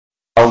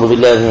أعوذ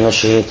بالله من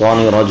الشيطان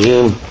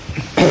الرجيم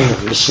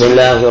بسم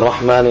الله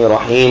الرحمن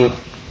الرحيم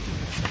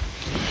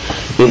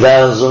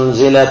إذا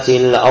زلزلت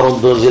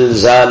الأرض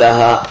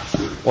زلزالها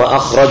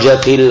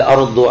وأخرجت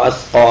الأرض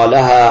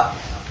أثقالها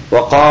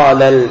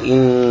وقال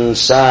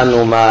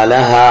الإنسان ما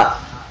لها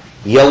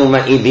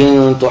يومئذ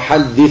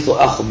تحدث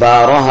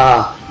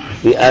أخبارها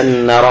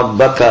بأن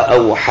ربك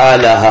أوحى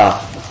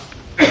لها.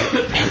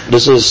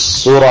 This is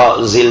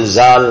Sura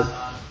Zilzaal,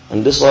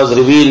 and this was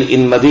revealed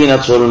in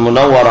Madinatul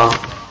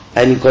Munawwara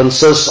and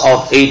consists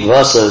of 8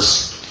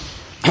 verses.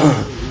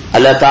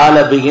 Allah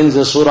Ta'ala begins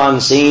the surah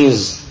and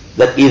says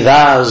that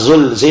إِذَا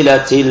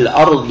زُلْزِلَتِ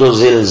الْأَرْضُ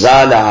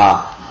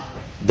زِلْزَالَهَا,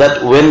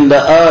 that when the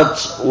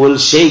earth will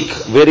shake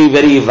very,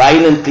 very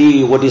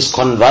violently, what is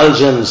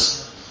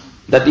convulsions,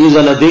 that is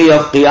on a day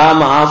of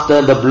Qiyamah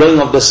after the blowing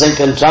of the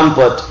second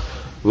trumpet,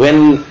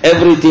 when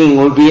everything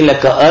will be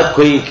like an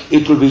earthquake,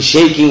 it will be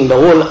shaking, the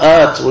whole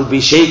earth will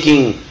be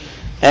shaking,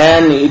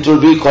 and it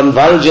will be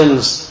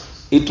convulsions.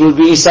 It will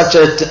be such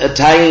a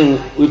time,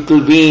 it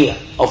will be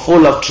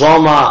full of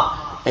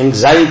trauma,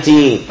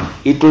 anxiety,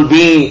 it will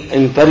be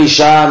in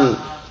parishan.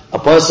 A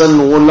person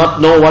who will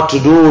not know what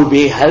to do will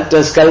be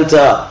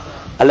helter-skelter.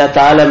 Allah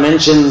Ta'ala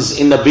mentions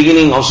in the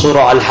beginning of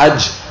Surah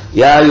Al-Hajj,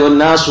 Ya ayyuhan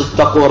nasu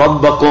ttaqu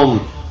rabbakum,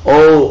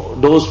 oh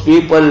those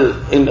people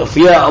in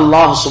fear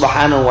Allah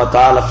subhanahu wa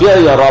ta'ala, fear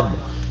your Rabb.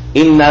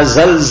 Inna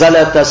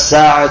zalzalata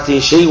as-sa'ati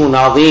shay'un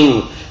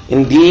 'azim.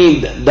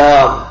 Indeed,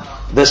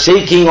 the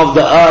shaking of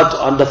the earth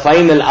on the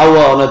final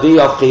hour on the day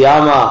of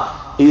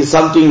Qiyamah is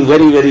something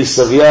very, very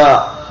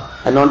severe.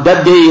 And on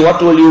that day, what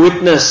will you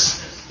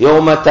witness?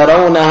 يَوْمَ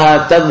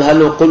تَرَوْنَهَا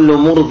تَذْهَلُ كُلُّ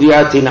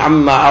مُرْضِيَةٍ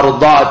عَمَّا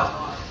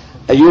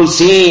أَرْضَعَتْ. You will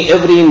see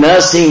every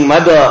nursing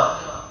mother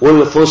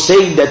will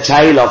forsake the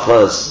child of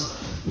hers.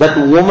 That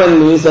woman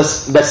who is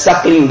the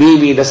suckling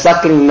baby, the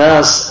suckling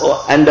nurse,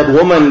 and that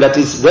woman that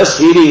is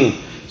breastfeeding,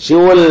 she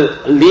will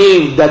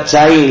leave the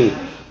child.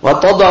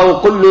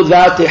 وَتَضَعُ كُلُّ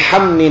ذَاتِ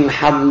حَمْلٍ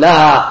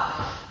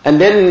حَمْلَهَا. And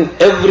then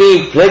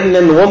every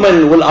pregnant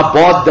woman will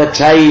abort the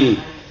child.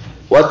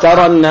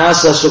 وَتَرَى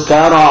النَّاسَ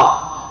سُكَارًا.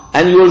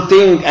 And you will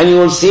think, and you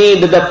will see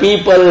that the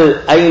people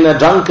are in a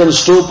drunken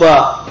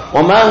stupor.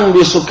 وَمَا هُمْ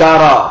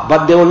بِسُكَارًا.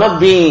 But they will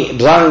not be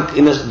drunk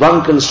in a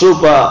drunken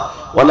stupor.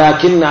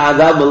 وَلَكِنَّ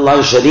عَذَابَ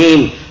اللَّهِ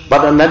شَدِيدٌ.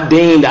 But on that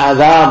day, the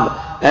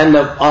azab and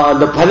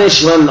the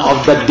punishment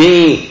of the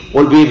day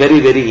will be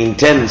very, very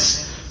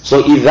intense.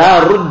 So,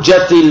 إِذَا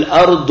رُجَّتِ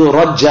الْأَرْضُ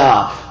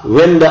رَجَّا.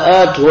 When the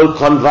earth will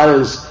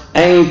convulse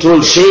and it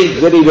will shake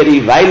very, very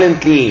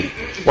violently,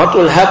 what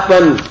will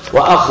happen?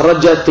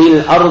 وَأَخْرَجَتِ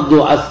الْأَرْضُ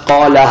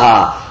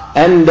أَثْقَالَهَا.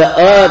 And the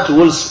earth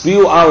will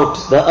spew out,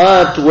 the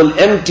earth will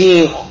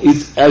empty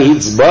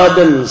its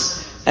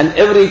burdens and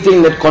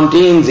everything that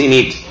contains in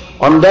it.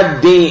 On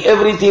that day,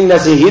 everything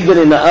that's hidden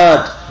in the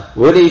earth,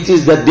 whether it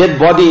is the dead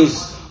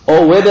bodies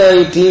or whether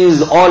it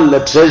is all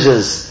the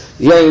treasures.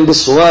 Here in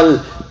this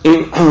world,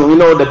 we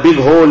know the big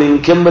hole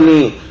in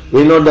Kimberley,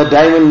 we know the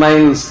diamond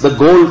mines, the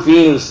gold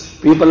fields.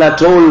 People are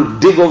told,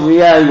 dig over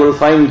here, you will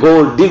find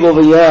gold, dig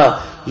over here,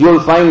 you will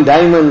find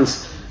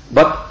diamonds.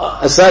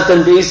 But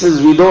certain places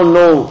we don't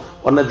know.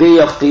 On the day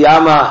of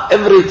Qiyamah,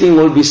 everything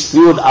will be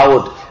spewed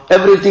out.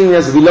 Everything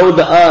that's below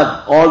the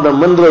earth, all the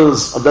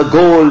minerals, the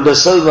gold, the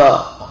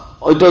silver,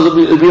 it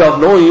will be of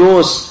no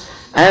use.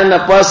 And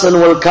a person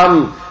will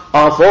come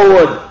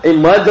forward, a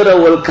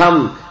murderer will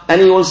come, and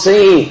he will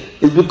say,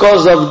 it's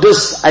because of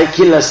this I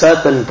kill a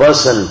certain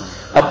person.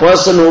 A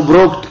person who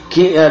broke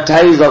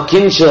ties of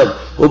kinship,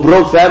 who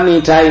broke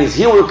family ties,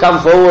 he will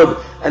come forward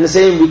and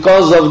say,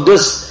 because of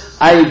this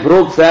I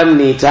broke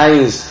family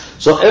ties.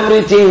 So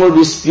everything will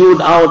be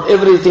spewed out,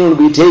 everything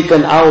will be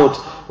taken out.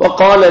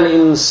 وَقَالَ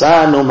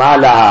الْإِنسَانُ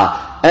مَا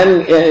لَهَا.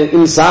 And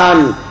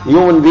insan,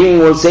 human being,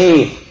 will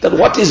say that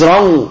what is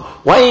wrong?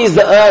 Why is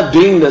the earth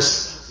doing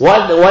this?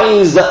 Why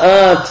is the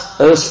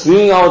earth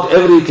spewing out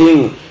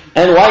everything?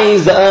 And why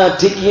is the earth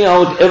taking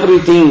out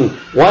everything?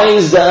 Why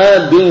is the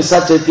earth doing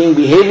such a thing,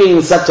 behaving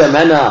in such a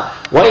manner?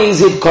 Why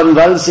is it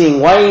convulsing?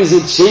 Why is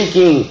it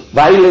shaking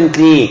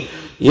violently?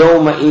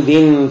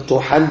 يَوْمَئِذٍ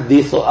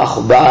تُحَدِّثُ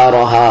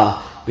أَخْبَارَهَا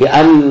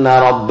بِأَنَّ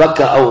رَبَّكَ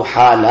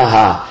أَوْحَى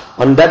لَهَا.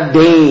 On that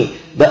day,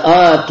 the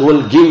earth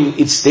will give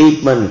its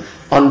statement.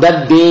 On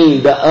that day,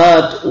 the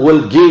earth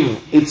will give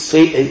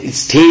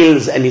its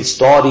tales and its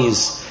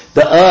stories.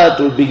 The earth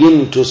will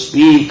begin to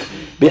speak.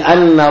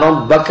 بِأَنَّ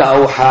رَبَّكَ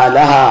أَوْحَى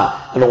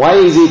لَهَا. And why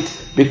is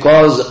it?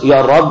 Because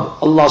your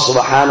Rabb, Allah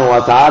subhanahu wa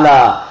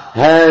ta'ala,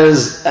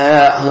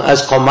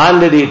 has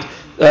commanded it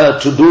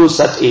to do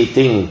such a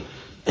thing.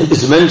 It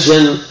is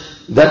mentioned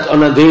that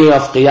on a day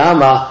of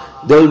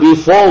Qiyamah, there will be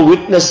 4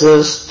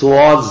 witnesses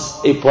towards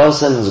a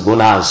person's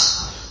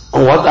gunas.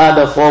 And what are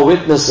the 4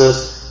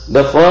 witnesses?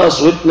 The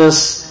first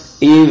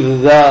witness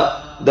is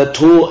the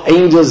 2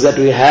 angels that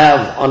we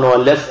have on our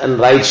left and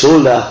right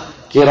shoulder,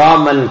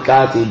 Kiraman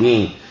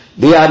Katibin.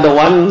 They are the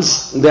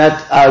ones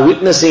that are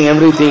witnessing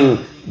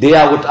everything. They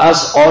are with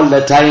us all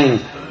the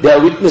time. They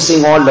are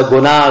witnessing all the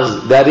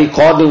gunas. They are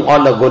recording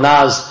all the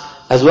gunas.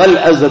 As well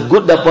as the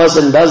good the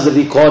person does,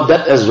 they record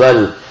that as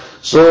well.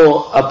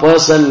 So a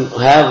person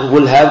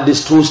will have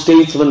these two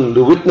statesmen,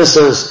 the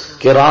witnesses,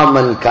 kiram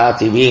and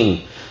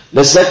katibin.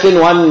 The second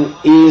one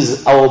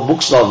is our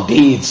books of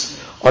deeds.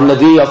 On the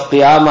day of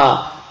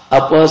Qiyamah,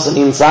 a person,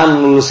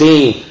 insan, will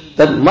say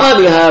that, مَا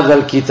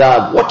لِهَذَا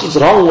الْكِتَابِ, what is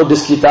wrong with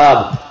this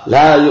kitab?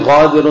 لَا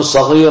يُغَادِرُ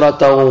صَغِيرَةً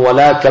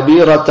وَلَا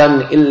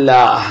كَبِيرَةً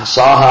إِلَّا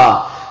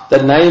أَحْصَاهَا.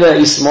 That neither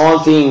a small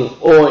thing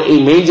or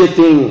a major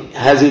thing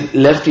has it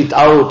left it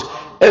out.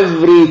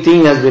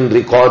 Everything has been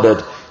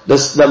recorded.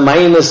 The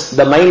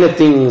minor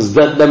things,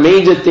 the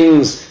major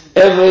things,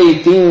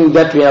 everything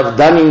that we have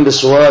done in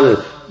this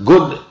world,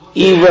 good,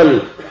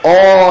 evil,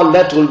 all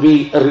that will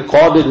be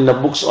recorded in the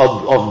books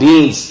of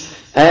deeds.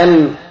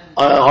 And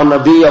on the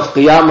day of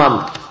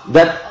Qiyamah,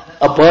 that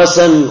a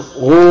person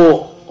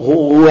who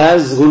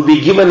will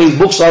be given his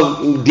books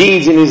of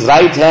deeds in his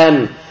right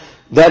hand,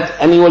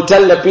 and he will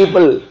tell the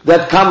people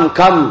that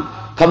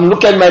come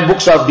look at my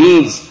books of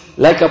deeds.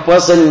 Like a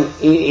person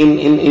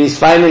in his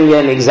final year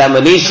in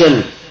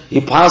examination, he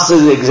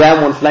passes the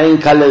exam on flying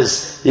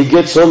colors, he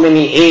gets so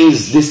many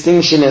A's,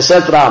 distinction,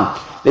 etc.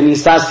 Then he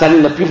starts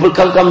telling the people,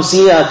 come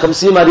see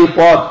my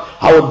report,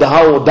 how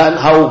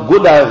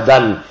good I have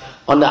done.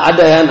 On the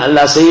other hand,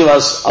 Allah save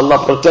us,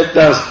 Allah protect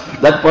us,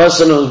 that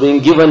person who's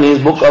been given his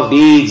book of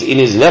deeds in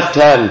his left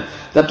hand,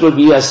 that will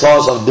be a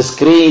source of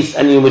disgrace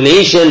and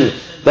humiliation.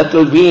 That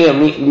will be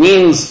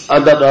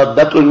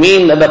that will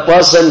mean that the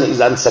person is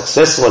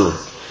unsuccessful.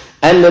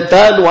 And the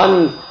third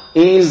one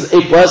is a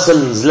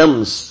person's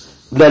limbs.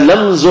 The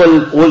limbs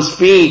will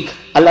speak.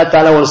 Allah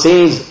Ta'ala will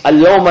say,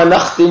 الْيَوْمَ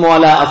نَخْتِمُ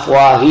عَلَىٰ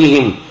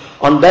أَفْوَاهِهِمْ.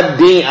 On that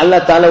day, Allah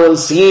Ta'ala will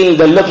seal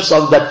the lips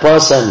of that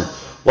person.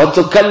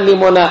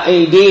 وَتُكَلِّمُنَا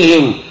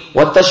أَيْدِيهِمْ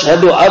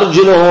وَتَشْهَدُ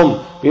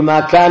أَرْجُلُهُمْ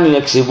بِمَا كَانُوا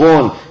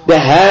يَكْسِبُونَ. The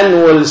hand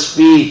will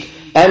speak,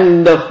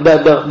 and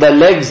the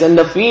legs and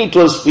the feet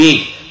will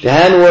speak. The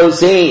hand will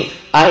say,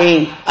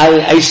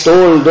 I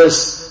stole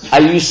this, I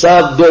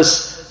usurped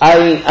this,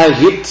 I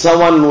hit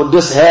someone with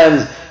this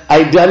hand,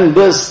 I done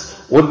this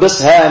with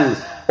this hand,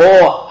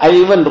 or I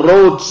even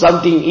wrote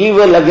something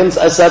evil against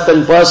a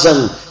certain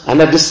person and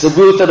I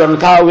distributed on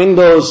car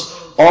windows.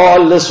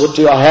 All this with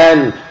your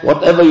hand,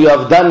 whatever you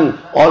have done,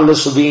 all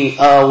this will be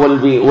a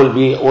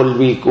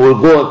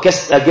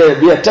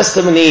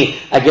testimony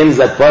against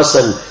that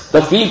person.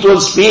 The feet will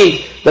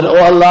speak that, oh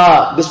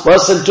Allah, this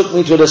person took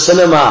me to the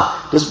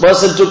cinema, this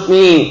person took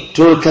me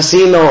to a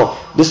casino,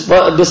 this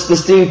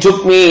thing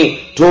took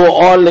me to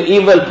all the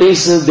evil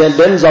places, the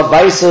dens of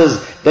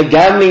vices, the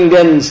gambling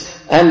dens,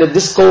 and the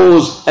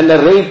discos, and the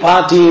rave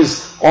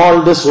parties.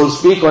 All this will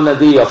speak on the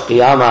day of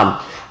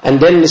Qiyamah. And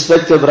then,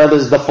 respected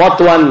brothers, the fourth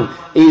one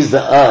is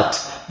the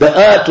earth. The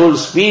earth will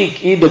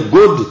speak either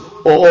good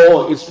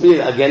or it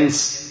speak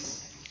against.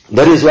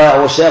 That is why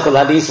our Shaykh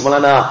al-Hadith,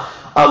 Moulana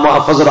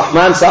Fazl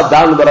Rahman Saheb,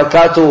 down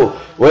barakatuh,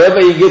 wherever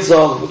he gets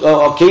an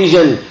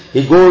occasion,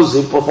 he goes,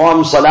 he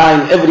performs salah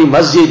in every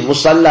masjid,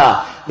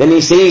 musalla. Then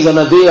he says on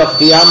the day of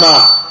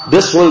Qiyamah,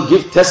 this will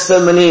give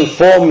testimony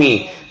for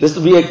me. This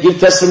will be a give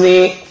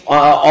testimony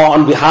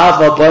on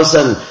behalf of a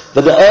person,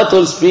 that the earth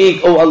will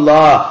speak, oh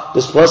Allah,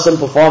 this person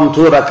performed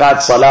 2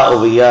 rakat salah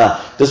over here.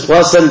 This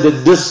person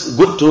did this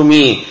good to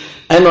me.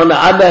 And on the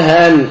other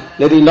hand,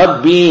 let it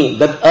not be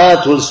that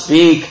earth will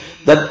speak,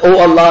 that, oh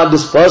Allah,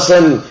 this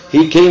person,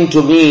 he came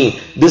to me,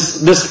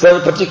 this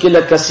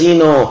particular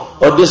casino,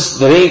 or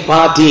this rave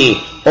party,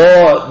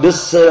 or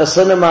this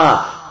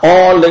cinema,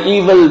 all the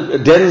evil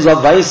dens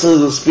of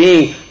vices will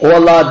speak, oh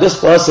Allah, this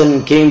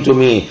person came to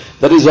me.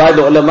 That is why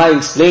the ulama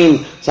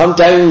explain,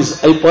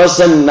 sometimes a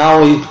person,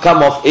 now he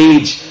come of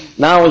age,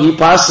 now he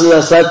passes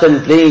a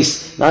certain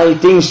place, now he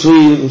thinks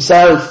to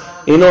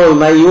himself, in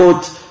my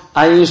youth,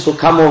 I used to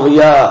come over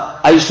here,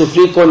 I used to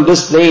frequent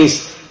this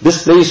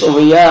place over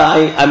here,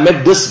 I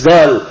met this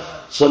girl.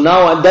 So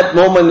now at that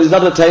moment is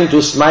not the time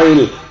to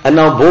smile and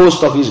now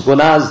boast of his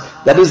gunas.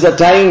 That is the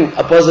time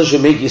a person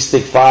should make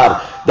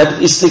istighfar.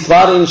 That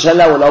istighfar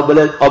inshallah will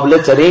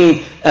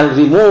obliterate and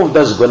remove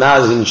those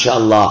gunas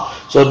inshallah.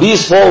 So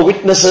these 4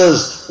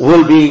 witnesses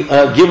will be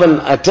given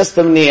a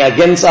testimony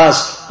against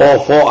us or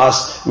for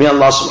us. May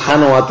Allah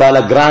subhanahu wa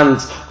ta'ala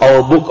grant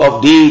our book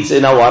of deeds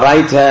in our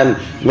right hand.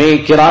 May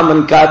kiram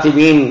and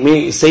katibin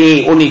may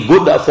say only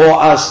good for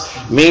us.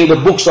 May the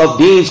books of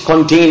deeds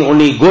contain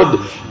only good,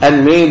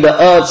 and may the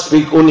earth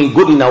speak only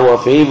good in our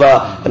favor.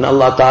 And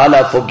Allah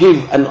Ta'ala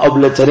forgive and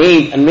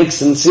obliterate and make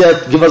sincere,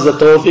 give us the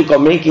tawfiq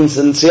of making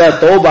sincere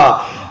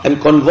tawbah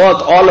and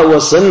convert all our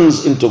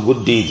sins into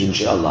good deeds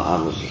inshallah.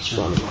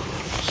 Amin.